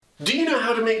Do you know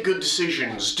how to make good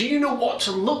decisions? Do you know what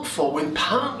to look for when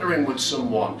partnering with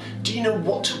someone? Do you know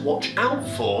what to watch out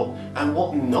for and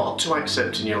what not to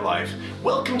accept in your life?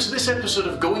 Welcome to this episode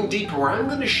of Going Deeper, where I'm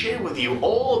going to share with you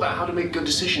all about how to make good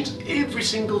decisions every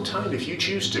single time if you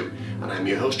choose to. And I'm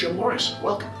your host, John Morris.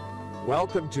 Welcome.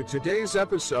 Welcome to today's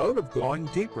episode of Going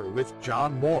Deeper with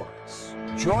John Morris.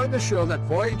 Join the show that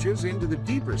voyages into the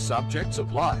deeper subjects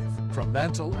of life, from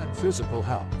mental and physical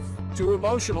health to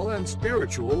emotional and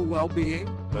spiritual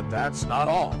well-being. But that's not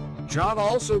all. John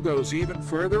also goes even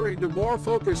further into more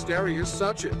focused areas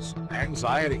such as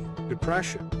anxiety,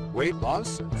 depression, weight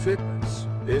loss, and fitness.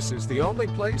 This is the only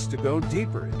place to go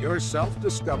deeper in your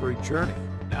self-discovery journey.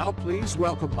 Now please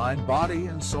welcome mind, body,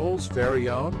 and soul's very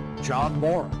own John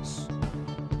Morris.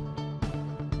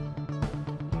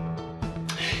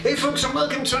 Hey folks, and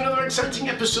welcome to another exciting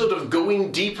episode of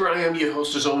Going Deeper. I am your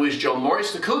host as always, John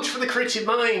Morris, the coach for the creative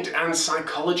mind and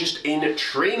psychologist in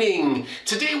training.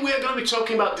 Today we are going to be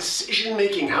talking about decision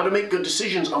making, how to make good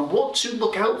decisions and what to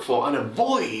look out for and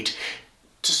avoid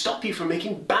to stop you from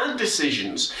making bad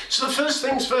decisions. So the first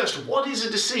things first, what is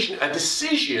a decision? A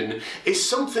decision is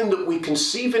something that we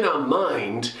conceive in our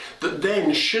mind that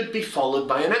then should be followed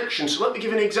by an action. So let me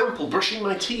give you an example. Brushing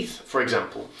my teeth, for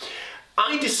example.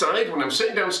 I decide when I'm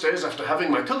sitting downstairs after having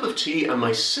my cup of tea and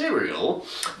my cereal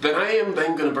that I am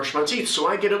then going to brush my teeth. So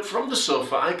I get up from the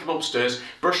sofa, I come upstairs,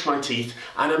 brush my teeth,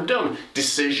 and I'm done.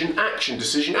 Decision, action,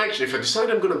 decision, action. If I decide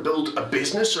I'm going to build a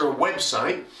business or a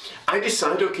website, I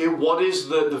decide, okay, what is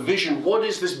the vision? What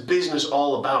is this business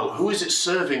all about? Who is it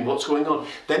serving? What's going on?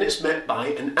 Then it's met by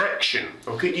an action.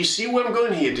 Okay, do you see where I'm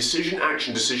going here? Decision,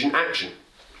 action, decision, action.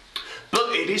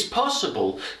 But it is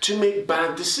possible to make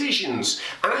bad decisions.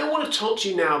 And I want to talk to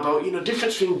you now about,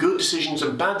 difference between good decisions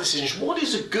and bad decisions. What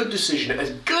is a good decision? A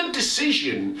good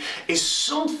decision is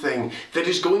something that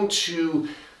is going to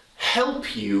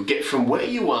help you get from where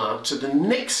you are to the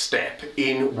next step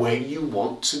in where you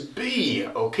want to be,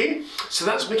 okay? So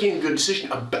that's making a good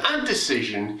decision. A bad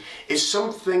decision is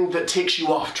something that takes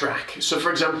you off track. So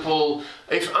for example,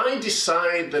 if I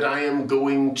decide that I am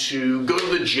going to go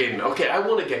to the gym, okay, I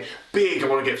want to get big, I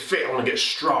want to get fit, I want to get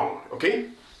strong, okay?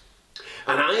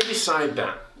 And I decide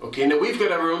that. Okay, now we've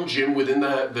got our own gym within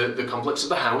the complex of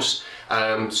the house.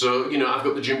 So, I've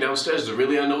got the gym downstairs. There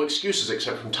really are no excuses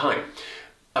except from time.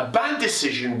 A bad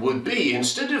decision would be,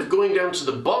 instead of going down to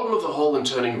the bottom of the hall and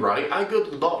turning right, I go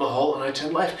to the bottom of the hall and I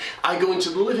turn left. I go into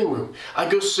the living room. I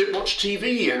go sit, watch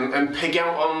TV and pig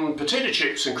out on potato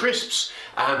chips and crisps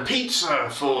and pizza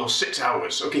for 6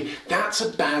 hours. Okay, that's a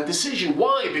bad decision.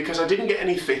 Why? Because I didn't get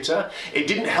any fitter, it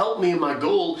didn't help me in my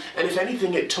goal, and if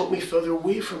anything, it took me further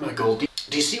away from my goal.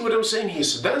 Do you see what I'm saying here?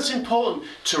 So that's important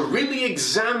to really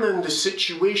examine the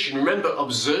situation. Remember,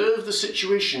 observe the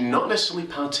situation, not necessarily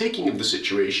partaking of the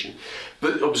situation,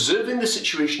 but observing the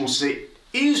situation and say,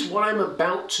 is what I'm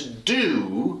about to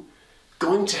do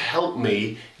going to help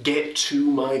me get to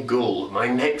my goal, my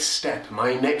next step,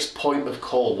 my next point of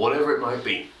call, whatever it might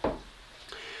be?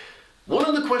 One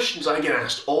of the questions I get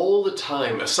asked all the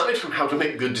time, aside from how to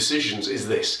make good decisions, is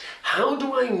this: how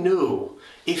do I know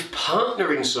if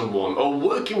partnering someone or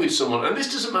working with someone, and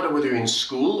this doesn't matter whether you're in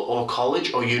school or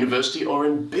college or university or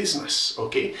in business,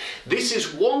 okay? This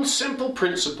is one simple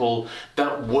principle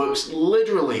that works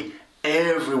literally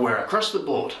everywhere across the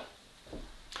board.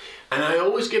 And I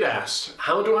always get asked,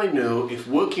 how do I know if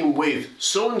working with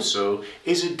so-and-so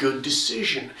is a good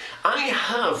decision? I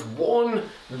have one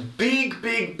big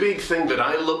thing that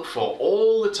I look for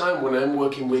all the time when I'm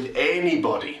working with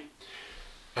anybody.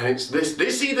 And it's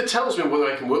this either tells me whether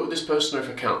I can work with this person or if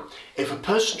I can't. If a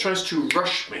person tries to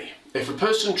rush me, if a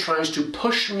person tries to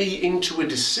push me into a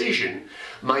decision,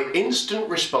 my instant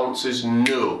response is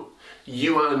no,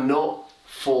 you are not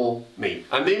for me.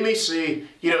 And they may say,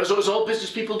 as all business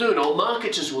people do and all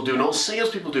marketers will do and all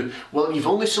salespeople do, well, you've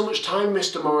only so much time,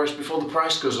 Mr. Morris, before the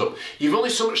price goes up. You've only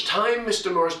so much time,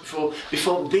 Mr. Morris,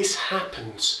 before this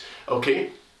happens,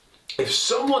 okay? If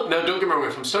someone, now don't get me wrong,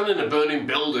 if I'm standing in a burning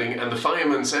building and the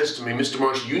fireman says to me, Mr.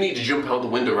 Morris, you need to jump out the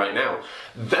window right now,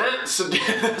 that's a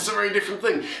very different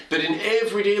thing. But in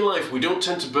everyday life, we don't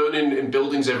tend to burn in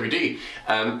buildings every day,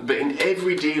 but in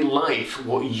everyday life,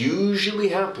 what usually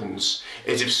happens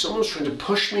is if someone's trying to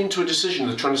push me into a decision,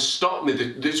 they're trying to stop me,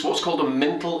 it's what's called a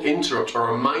mental interrupt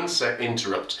or a mindset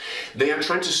interrupt. They are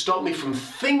trying to stop me from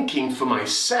thinking for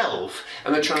myself,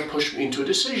 and they're trying to push me into a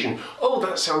decision. Oh,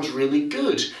 that sounds really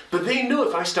good. But they know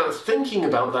if I start thinking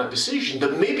about that decision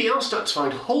that maybe I'll start to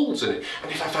find holes in it.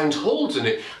 And if I find holes in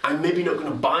it, I'm maybe not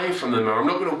going to buy from them, or I'm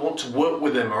not going to want to work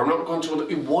with them, or I'm not going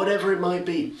to, whatever it might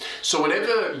be. So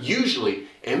whenever, usually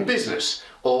in business,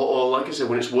 or like I said,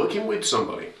 when it's working with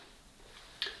somebody,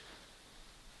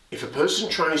 if a person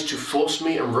tries to force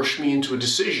me and rush me into a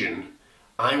decision,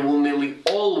 I will nearly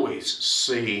always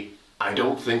say, I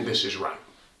don't think this is right.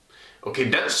 Okay,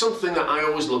 that's something that I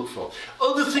always look for.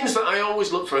 Other things that I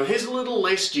always look for, and here's a little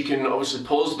list. You can obviously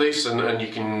pause this and you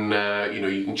can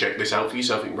you can check this out for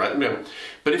yourself. You can write them down.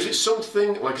 But if it's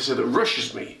something, like I said, that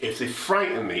rushes me, if they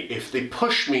frighten me, if they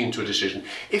push me into a decision,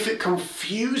 if it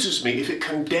confuses me, if it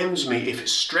condemns me, if it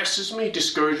stresses me,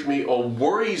 discourages me, or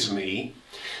worries me,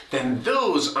 then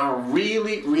those are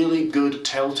really, really good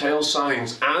telltale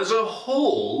signs as a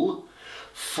whole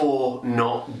for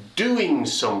not doing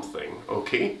something,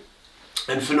 okay?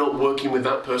 And for not working with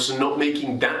that person, not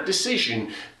making that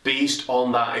decision based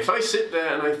on that. If I sit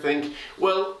there and I think,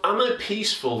 well, am I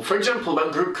peaceful? For example,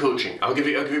 about group coaching,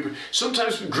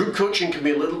 sometimes group coaching can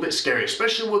be a little bit scary,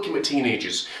 especially working with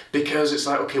teenagers, because it's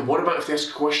like, okay, what about if they ask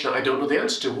a question that I don't know the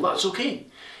answer to? Well, that's okay.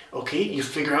 Okay, you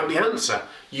figure out the answer.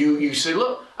 You say,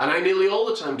 look, and I nearly all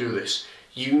the time do this.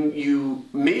 You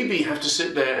maybe have to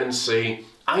sit there and say,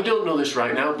 I don't know this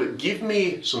right now, but give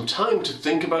me some time to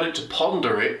think about it, to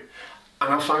ponder it,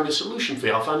 and I'll find a solution for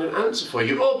you. I'll find an answer for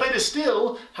you. Or better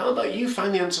still, how about you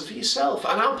find the answer for yourself?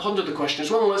 And I'll ponder the question as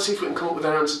well, and let's see if we can come up with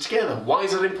an answer together. Why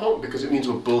is that important? Because it means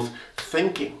we're both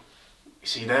thinking. You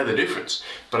see, they're the difference.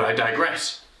 But I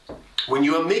digress. When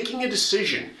you are making a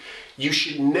decision, you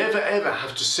should never ever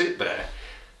have to sit there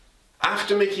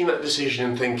after making that decision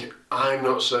and think, I'm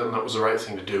not certain that was the right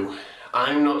thing to do.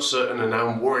 I'm not certain and now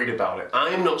I'm worried about it.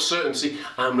 I'm not certain. See,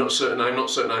 I'm not certain, I'm not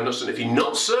certain, I'm not certain. If you're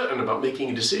not certain about making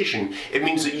a decision, it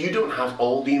means that you don't have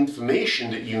all the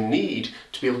information that you need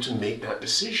to be able to make that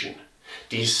decision.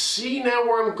 Do you see now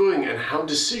where I'm going and how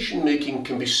decision making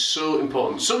can be so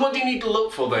important? So what do you need to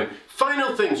look for then?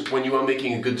 Final things when you are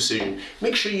making a good decision.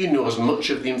 Make sure you know as much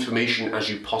of the information as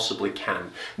you possibly can.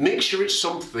 Make sure it's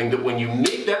something that when you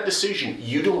make that decision,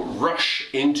 you don't rush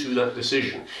into that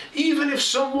decision. Even if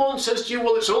someone says to you,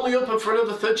 well, it's only open for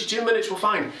another 32 minutes, well,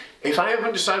 fine. If I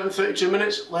haven't decided in 32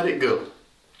 minutes, let it go.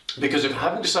 Because if I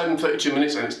haven't decided in 32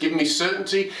 minutes and it's given me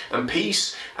certainty and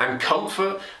peace and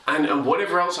comfort and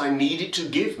whatever else I need it to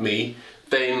give me,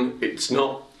 then it's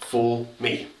not for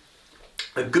me.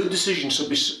 A good decision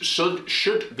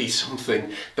should be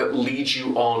something that leads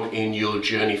you on in your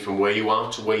journey from where you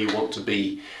are to where you want to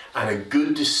be. And a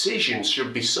good decision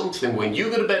should be something when you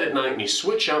go to bed at night and you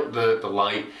switch out the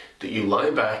light, that you lie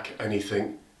back and you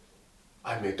think,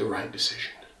 I've made the right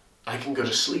decision. I can go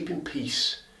to sleep in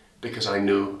peace because I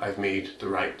know I've made the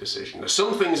right decision. Now,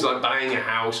 some things like buying a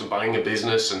house and buying a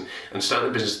business and starting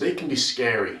a business, they can be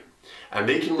scary and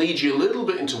they can lead you a little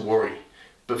bit into worry,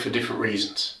 but for different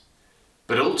reasons.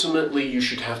 But ultimately, you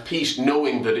should have peace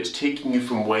knowing that it's taking you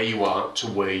from where you are to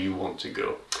where you want to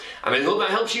go. And I hope that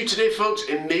helps you today, folks,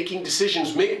 in making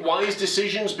decisions. Make wise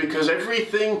decisions, because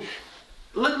everything...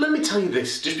 Let me tell you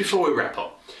this, just before we wrap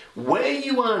up. Where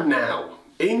you are now,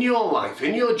 in your life,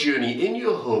 in your journey, in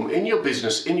your home, in your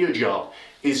business, in your job,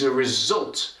 is a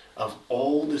result of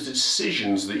all the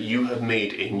decisions that you have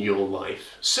made in your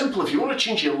life. Simple. If you want to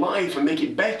change your life and make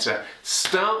it better,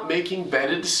 start making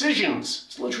better decisions.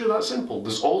 It's literally that simple.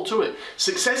 There's all to it.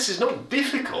 Success is not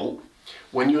difficult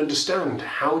when you understand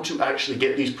how to actually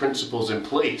get these principles in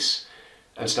place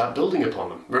and start building upon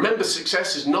them. Remember,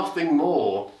 success is nothing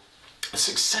more. A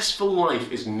successful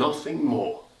life is nothing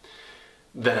more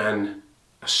than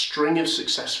a string of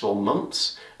successful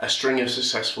months, a string of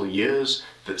successful years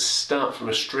that start from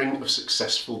a string of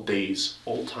successful days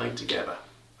all tied together.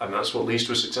 And that's what leads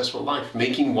to a successful life.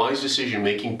 Making wise decisions,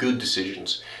 making good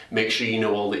decisions. Make sure you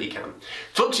know all that you can.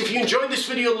 Folks, if you enjoyed this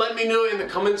video, let me know in the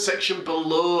comments section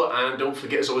below. And don't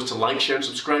forget, as always, to like, share and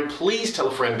subscribe. Please tell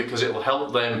a friend, because it will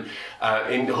help them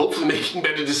in hopefully making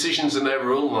better decisions in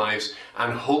their own lives,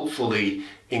 and hopefully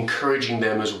encouraging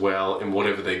them as well in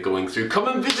whatever they're going through. Come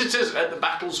and visit us at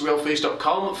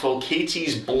thebattlesweallface.com for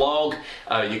Katie's blog.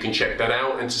 You can check that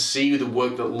out, and to see the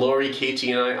work that Laurie,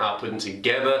 Katie and I are putting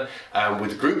together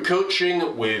with group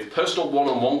coaching, with personal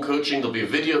one-on-one coaching. There'll be a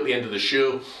video at the end of the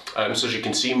show so you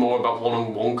can see more about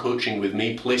one-on-one coaching with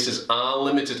me. Places are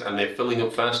limited and they're filling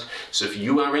up fast. So if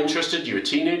you are interested, you're a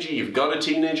teenager, you've got a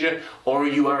teenager, or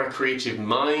you are a creative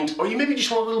mind, or you maybe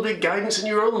just want a little bit of guidance in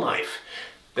your own life,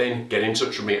 then get in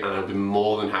touch with me and I'll be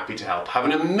more than happy to help. Have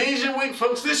an amazing week,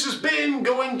 folks. This has been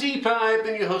Going Deeper. I've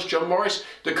been your host, John Morris,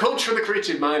 the coach for the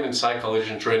creative mind and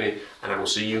psychology and training, and I will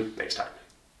see you next time.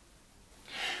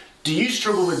 Do you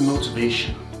struggle with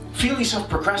motivation? Feel yourself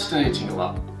procrastinating a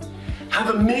lot? Have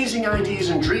amazing ideas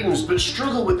and dreams, but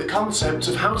struggle with the concepts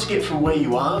of how to get from where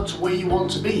you are to where you want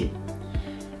to be?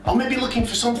 Or maybe looking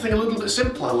for something a little bit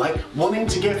simpler, like wanting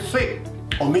to get fit,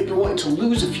 or maybe wanting to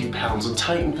lose a few pounds and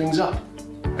tighten things up?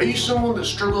 Are you someone that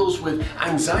struggles with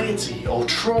anxiety or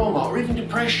trauma or even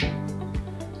depression?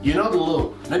 You're not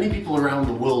alone. Many people around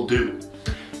the world do.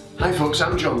 Hi folks,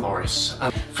 I'm John Morris.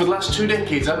 For the last 2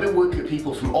 decades, I've been working with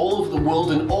people from all over the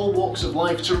world in all walks of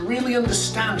life to really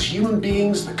understand human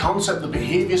beings, the concept, the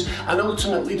behaviors, and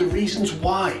ultimately the reasons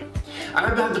why. And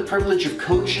I've had the privilege of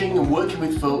coaching and working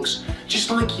with folks just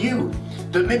like you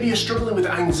that maybe are struggling with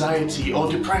anxiety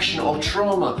or depression or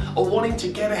trauma or wanting to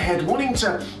get ahead, wanting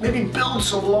to maybe build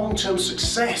some long-term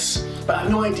success, but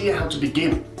have no idea how to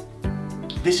begin.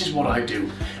 This is what I do.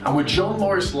 And with John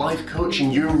Morris Life Coaching,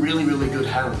 you're in really, really good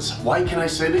hands. Why can I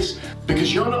say this?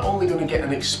 Because you're not only going to get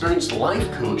an experienced life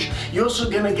coach, you're also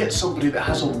going to get somebody that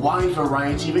has a wide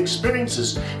variety of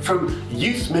experiences, from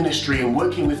youth ministry and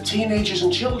working with teenagers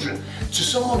and children, to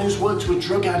someone who's worked with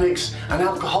drug addicts and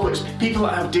alcoholics, people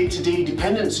that have day-to-day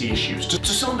dependency issues, to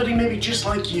somebody maybe just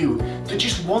like you that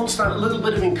just wants that little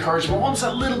bit of encouragement, wants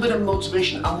that little bit of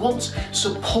motivation, and wants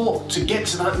support to get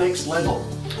to that next level.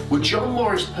 With John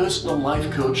Morris Personal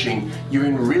Life Coaching, you're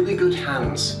in really good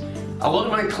hands. A lot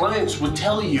of my clients would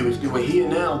tell you, if they were here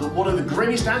now, that one of the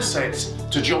greatest assets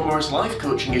to John Morris Life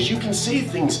Coaching is you can see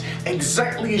things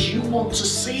exactly as you want to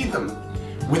see them,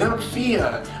 without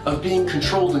fear of being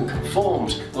controlled and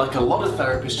conformed like a lot of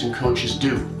therapists and coaches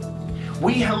do.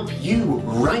 We help you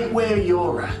right where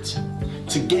you're at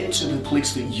to get to the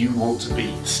place that you want to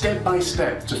be, step by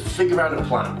step, to figure out a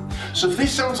plan. So if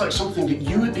this sounds like something that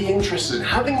you would be interested in,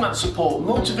 having that support,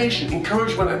 motivation,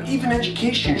 encouragement, and even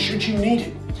education should you need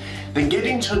it, then get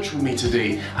in touch with me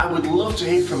today. I would love to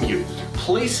hear from you.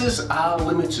 Places are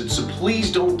limited, so please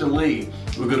don't delay.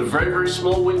 We've got a very, very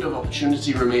small window of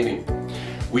opportunity remaining.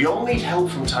 We all need help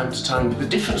from time to time, but the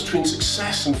difference between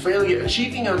success and failure,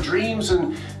 achieving our dreams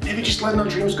and maybe just letting our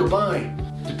dreams go by,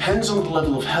 depends on the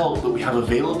level of help that we have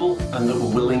available and that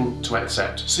we're willing to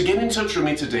accept. So get in touch with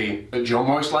me today at John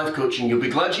Morris Life Coaching. You'll be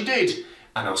glad you did,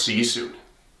 and I'll see you soon.